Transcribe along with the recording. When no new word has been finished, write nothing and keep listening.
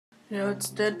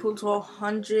It's Deadpool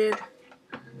 1200.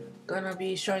 Gonna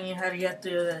be showing you how to get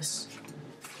through this.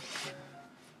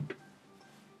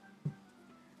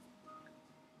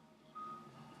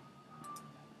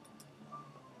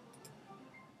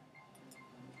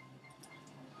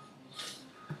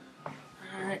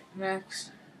 Alright,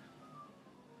 next.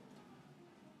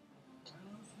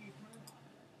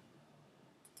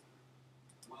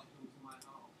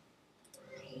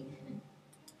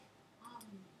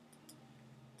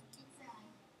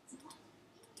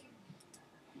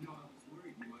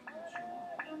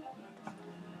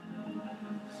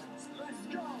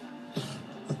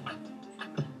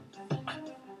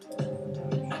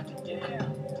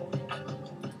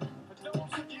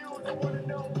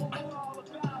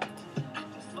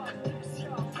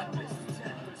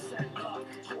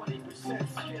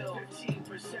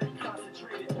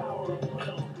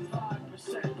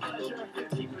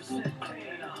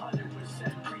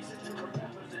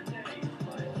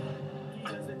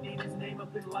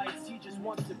 He just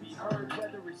wants to be heard,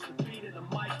 whether it's the beat of the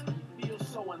mic. He feels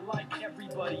so unlike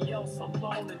everybody else,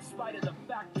 alone, in spite of the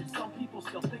fact that some people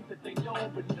still think that they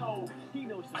know, but no, he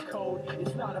knows the code.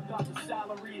 It's not about the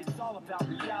salary, it's all about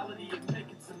reality and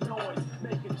making some noise,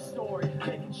 making a story,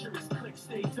 making sure his click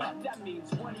stays up. That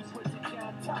means when he puts it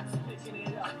down, Tops picking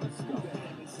it up. Let's go.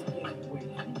 Anyway,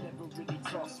 he never really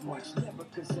talks much, never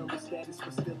concerned with status,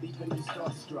 but still even his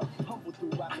starstruck. Humble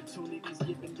through opportunities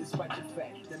given despite the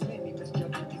fact that many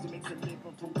misjudge him because he makes a living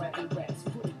from writing raps.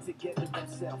 Put it together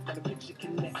himself, got a picture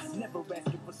connects, never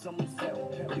asking for someone's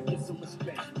help to get some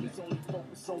respect. He's only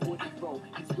focused on what he wrote.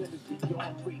 His will is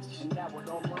beyond reach, and now it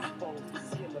all unfolds.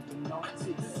 The skill of an artist.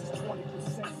 This is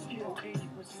 20% skill,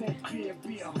 80% fear,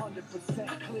 be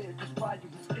 100% clear. Just value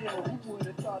is ill. Who would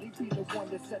have thought he'd be the one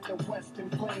that set the West in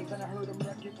flames? And I heard him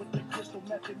wreck it with the crystal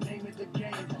method, name of the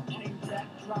game. Came back,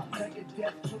 dropped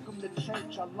Megadeth, took him to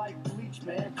church. I like Bleach,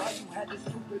 man. Why you had to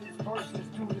stupid his verse? This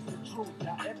dude is the truth.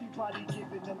 Now everybody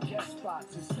giving them guest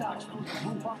spots and stocks through the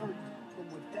roof. I heard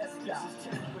with that style.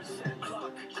 This is 10%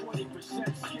 luck,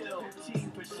 20% skill,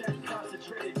 15%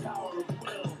 concentrated power of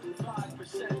will,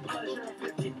 5% pleasure,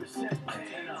 50% pain,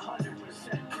 and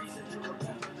 100% reason to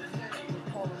remember the name.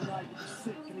 Calling right, he's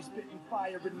sick and he's spitting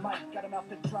fire and Mike got him out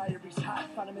the dryer. He's hot,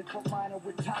 found him in Fort Minor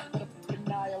with top for the fucking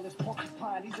nihilist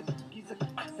porcupine. He's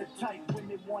the type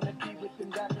women wanna be with him.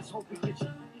 Rappers hope he gets you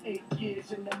 8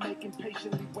 years and they're making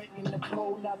patiently waiting to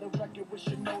blow. Now the record with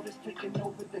your notice taking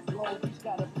over the globe. He's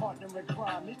got a partner in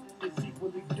crime. It is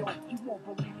equally dope. You won't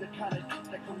believe the kind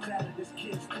of that comes out of this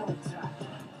kid's throat.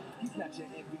 He's not your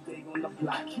everyday on the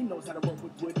block. He knows how to work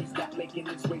with what he's got, making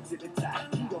his way to the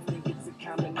top. He don't think it's a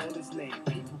comment on his name.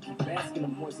 People keep asking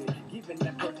him, was it given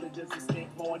that birth that doesn't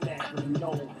stand for an acronym?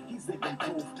 No, he's living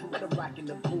proof. Let him rock in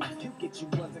the booth. He'll get you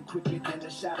buzzing quicker than a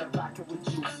shot of vodka with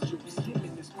juice. Him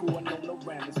in this crew, I know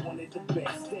around is one of the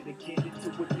best. Dedicated to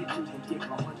what they do and give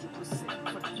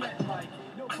 100%. Forget Mike.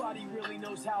 Nobody really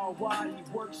knows how or why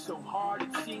he works so hard.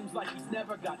 It seems like he's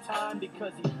never got time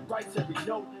because he writes every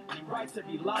note, he writes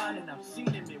every line, and I've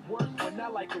seen him at work when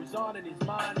that light goes on in his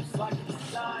mind. It's like a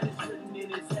design is written in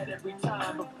his head every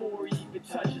time before he even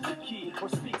touches a key or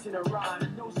speaks in a rhyme.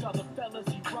 And those other fellas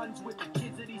he runs with, the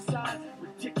kids that he signs,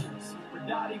 ridiculous. We're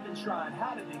not even trying.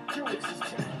 How did they do it? This is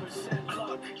 10%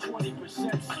 luck,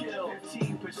 20% skill,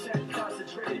 15%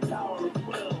 concentrated power of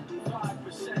will,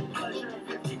 5% pleasure,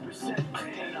 50%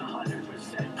 pain, and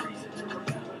 100% reason to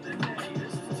remember the name.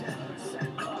 This is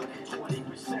 10% luck,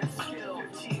 20% skill,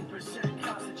 15%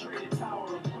 concentrated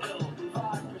power of will,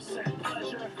 5%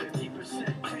 pleasure,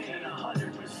 50% pain, and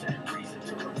 100% reason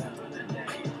to remember the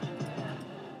name.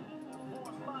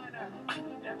 Fourth liner,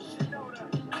 M. Shinoda,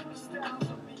 the styles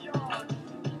of beyond.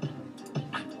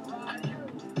 Ryu,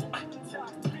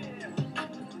 top beer,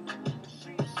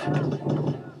 she's